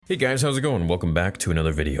Hey guys, how's it going? Welcome back to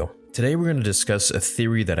another video. Today we're going to discuss a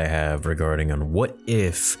theory that I have regarding on what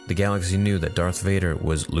if the galaxy knew that Darth Vader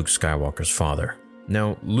was Luke Skywalker's father.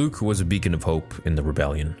 Now, Luke was a beacon of hope in the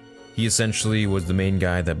rebellion. He essentially was the main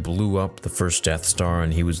guy that blew up the first Death Star,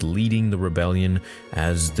 and he was leading the rebellion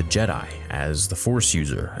as the Jedi, as the Force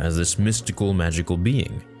user, as this mystical, magical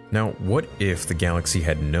being. Now, what if the galaxy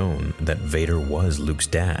had known that Vader was Luke's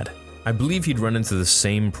dad? I believe he'd run into the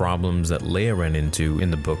same problems that Leia ran into in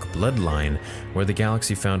the book Bloodline, where the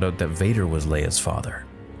galaxy found out that Vader was Leia's father.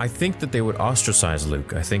 I think that they would ostracize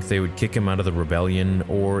Luke. I think they would kick him out of the rebellion,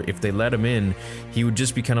 or if they let him in, he would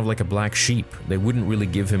just be kind of like a black sheep. They wouldn't really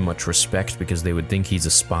give him much respect because they would think he's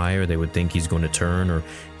a spy, or they would think he's going to turn, or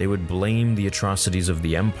they would blame the atrocities of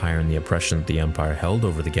the Empire and the oppression that the Empire held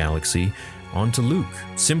over the galaxy onto Luke,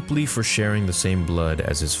 simply for sharing the same blood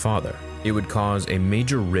as his father. It would cause a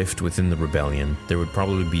major rift within the rebellion. There would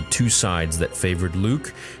probably be two sides that favored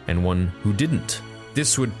Luke and one who didn't.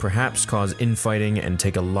 This would perhaps cause infighting and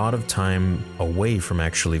take a lot of time away from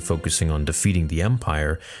actually focusing on defeating the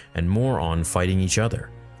Empire and more on fighting each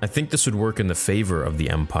other. I think this would work in the favor of the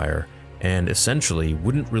Empire and essentially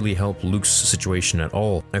wouldn't really help Luke's situation at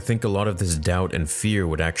all. I think a lot of this doubt and fear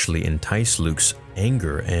would actually entice Luke's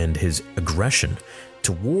anger and his aggression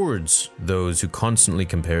towards those who constantly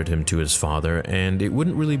compared him to his father, and it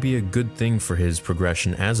wouldn't really be a good thing for his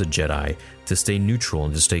progression as a Jedi to stay neutral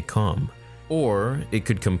and to stay calm. Or it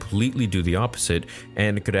could completely do the opposite,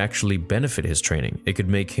 and it could actually benefit his training. It could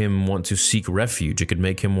make him want to seek refuge. It could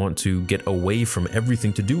make him want to get away from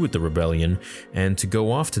everything to do with the rebellion and to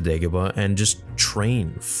go off to Dagobah and just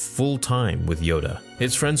train full time with Yoda.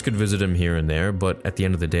 His friends could visit him here and there, but at the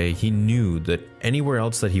end of the day, he knew that anywhere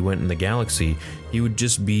else that he went in the galaxy, he would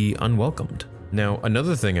just be unwelcomed. Now,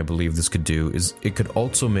 another thing I believe this could do is it could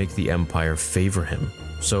also make the Empire favor him.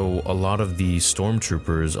 So a lot of the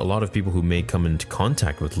stormtroopers, a lot of people who may come into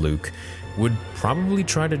contact with Luke would probably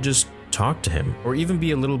try to just talk to him or even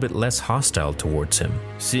be a little bit less hostile towards him,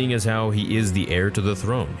 seeing as how he is the heir to the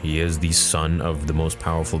throne. He is the son of the most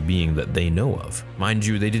powerful being that they know of. Mind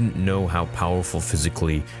you, they didn't know how powerful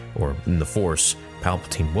physically or in the Force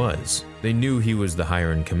Palpatine was. They knew he was the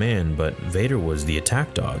higher in command, but Vader was the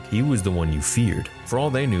attack dog. He was the one you feared. For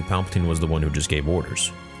all they knew, Palpatine was the one who just gave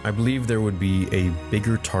orders. I believe there would be a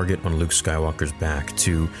bigger target on Luke Skywalker's back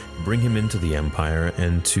to bring him into the Empire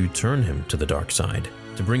and to turn him to the dark side,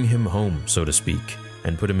 to bring him home, so to speak,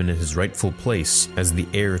 and put him in his rightful place as the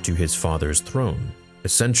heir to his father's throne.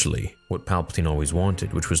 Essentially, what Palpatine always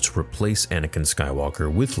wanted, which was to replace Anakin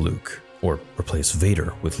Skywalker with Luke, or replace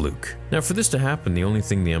Vader with Luke. Now, for this to happen, the only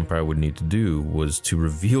thing the Empire would need to do was to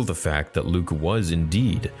reveal the fact that Luke was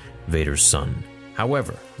indeed Vader's son.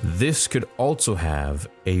 However, this could also have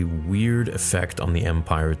a weird effect on the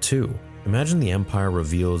Empire too. Imagine the Empire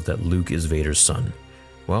reveals that Luke is Vader's son.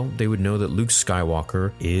 Well, they would know that Luke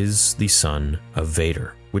Skywalker is the son of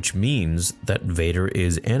Vader, which means that Vader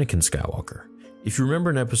is Anakin Skywalker. If you remember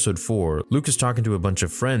in episode 4, Luke is talking to a bunch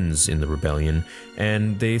of friends in the rebellion,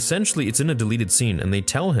 and they essentially, it's in a deleted scene, and they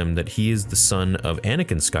tell him that he is the son of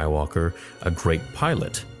Anakin Skywalker, a great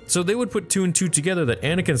pilot. So they would put two and two together that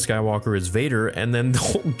Anakin Skywalker is Vader, and then the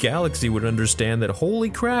whole galaxy would understand that, holy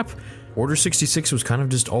crap, Order 66 was kind of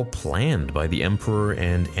just all planned by the Emperor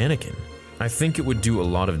and Anakin. I think it would do a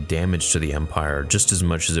lot of damage to the Empire just as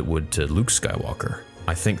much as it would to Luke Skywalker.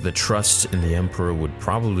 I think the trust in the Emperor would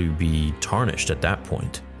probably be tarnished at that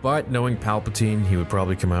point. But knowing Palpatine, he would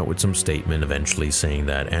probably come out with some statement eventually saying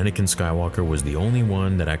that Anakin Skywalker was the only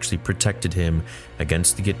one that actually protected him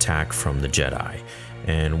against the attack from the Jedi.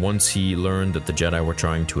 And once he learned that the Jedi were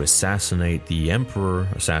trying to assassinate the Emperor,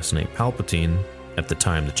 assassinate Palpatine, at the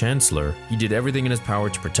time the Chancellor, he did everything in his power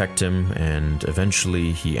to protect him, and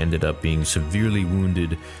eventually he ended up being severely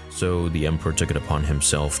wounded, so the Emperor took it upon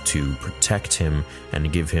himself to protect him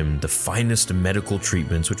and give him the finest medical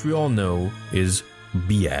treatments, which we all know is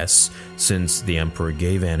BS, since the Emperor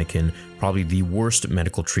gave Anakin probably the worst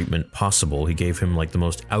medical treatment possible. He gave him like the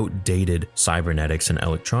most outdated cybernetics and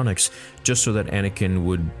electronics just so that Anakin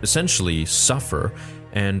would essentially suffer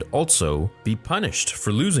and also be punished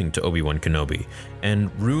for losing to Obi-Wan Kenobi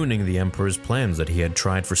and ruining the Emperor's plans that he had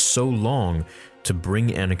tried for so long to bring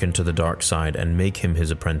Anakin to the dark side and make him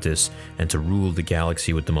his apprentice and to rule the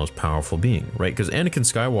galaxy with the most powerful being, right? Because Anakin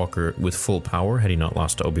Skywalker, with full power, had he not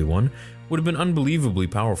lost to Obi-Wan, would have been unbelievably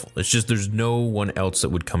powerful. It's just there's no one else that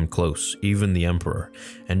would come close, even the Emperor.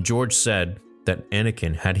 And George said, that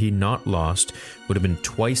Anakin, had he not lost, would have been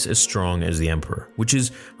twice as strong as the Emperor, which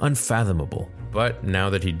is unfathomable. But now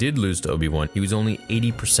that he did lose to Obi-Wan, he was only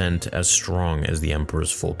 80% as strong as the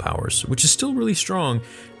Emperor's full powers, which is still really strong,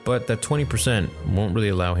 but that 20% won't really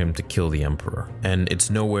allow him to kill the Emperor. And it's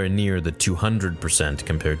nowhere near the 200%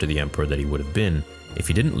 compared to the Emperor that he would have been if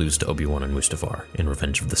he didn't lose to Obi-Wan and Mustafar in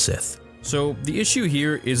Revenge of the Sith. So the issue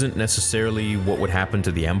here isn't necessarily what would happen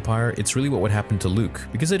to the Empire, it's really what would happen to Luke,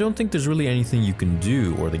 because I don't think there's really anything you can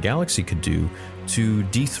do, or the galaxy could do, to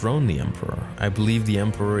dethrone the Emperor. I believe the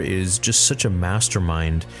Emperor is just such a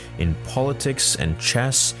mastermind in politics and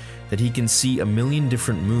chess that he can see a million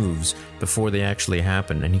different moves before they actually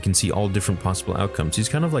happen, and he can see all different possible outcomes. He's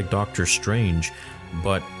kind of like Doctor Strange,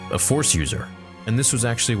 but a Force user. And this was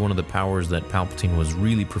actually one of the powers that Palpatine was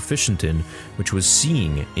really proficient in, which was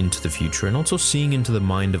seeing into the future and also seeing into the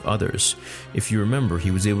mind of others. If you remember, he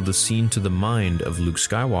was able to see into the mind of Luke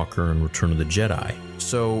Skywalker in Return of the Jedi.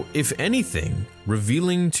 So, if anything,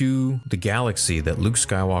 revealing to the galaxy that Luke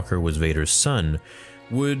Skywalker was Vader's son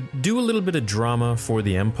would do a little bit of drama for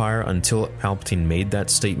the Empire until Palpatine made that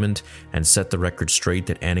statement and set the record straight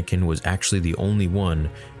that Anakin was actually the only one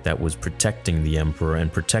that was protecting the Emperor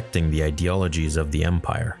and protecting the ideologies of the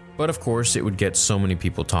Empire. But of course, it would get so many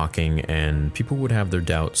people talking and people would have their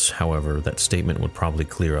doubts. However, that statement would probably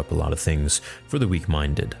clear up a lot of things for the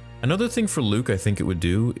weak-minded. Another thing for Luke I think it would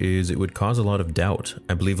do is it would cause a lot of doubt.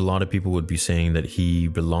 I believe a lot of people would be saying that he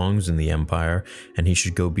belongs in the Empire and he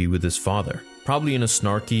should go be with his father. Probably in a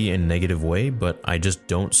snarky and negative way, but I just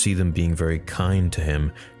don't see them being very kind to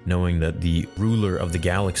him, knowing that the ruler of the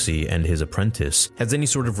galaxy and his apprentice has any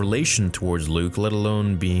sort of relation towards Luke, let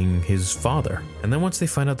alone being his father. And then once they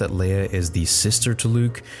find out that Leia is the sister to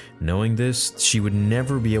Luke, knowing this, she would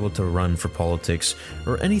never be able to run for politics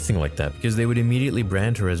or anything like that, because they would immediately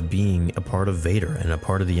brand her as being a part of Vader and a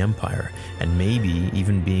part of the Empire, and maybe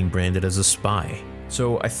even being branded as a spy.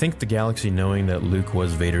 So I think the galaxy knowing that Luke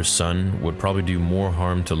was Vader's son would probably do more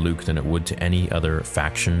harm to Luke than it would to any other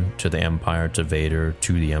faction, to the Empire, to Vader,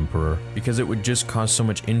 to the Emperor, because it would just cause so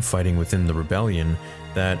much infighting within the rebellion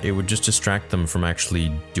that it would just distract them from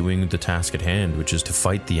actually doing the task at hand, which is to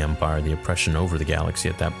fight the Empire, the oppression over the galaxy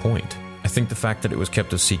at that point. I think the fact that it was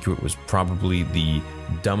kept a secret was probably the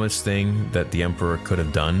dumbest thing that the Emperor could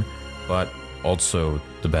have done, but also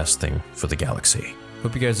the best thing for the galaxy.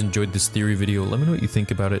 Hope you guys enjoyed this theory video. Let me know what you think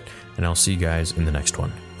about it, and I'll see you guys in the next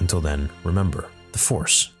one. Until then, remember, the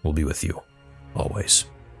Force will be with you, always.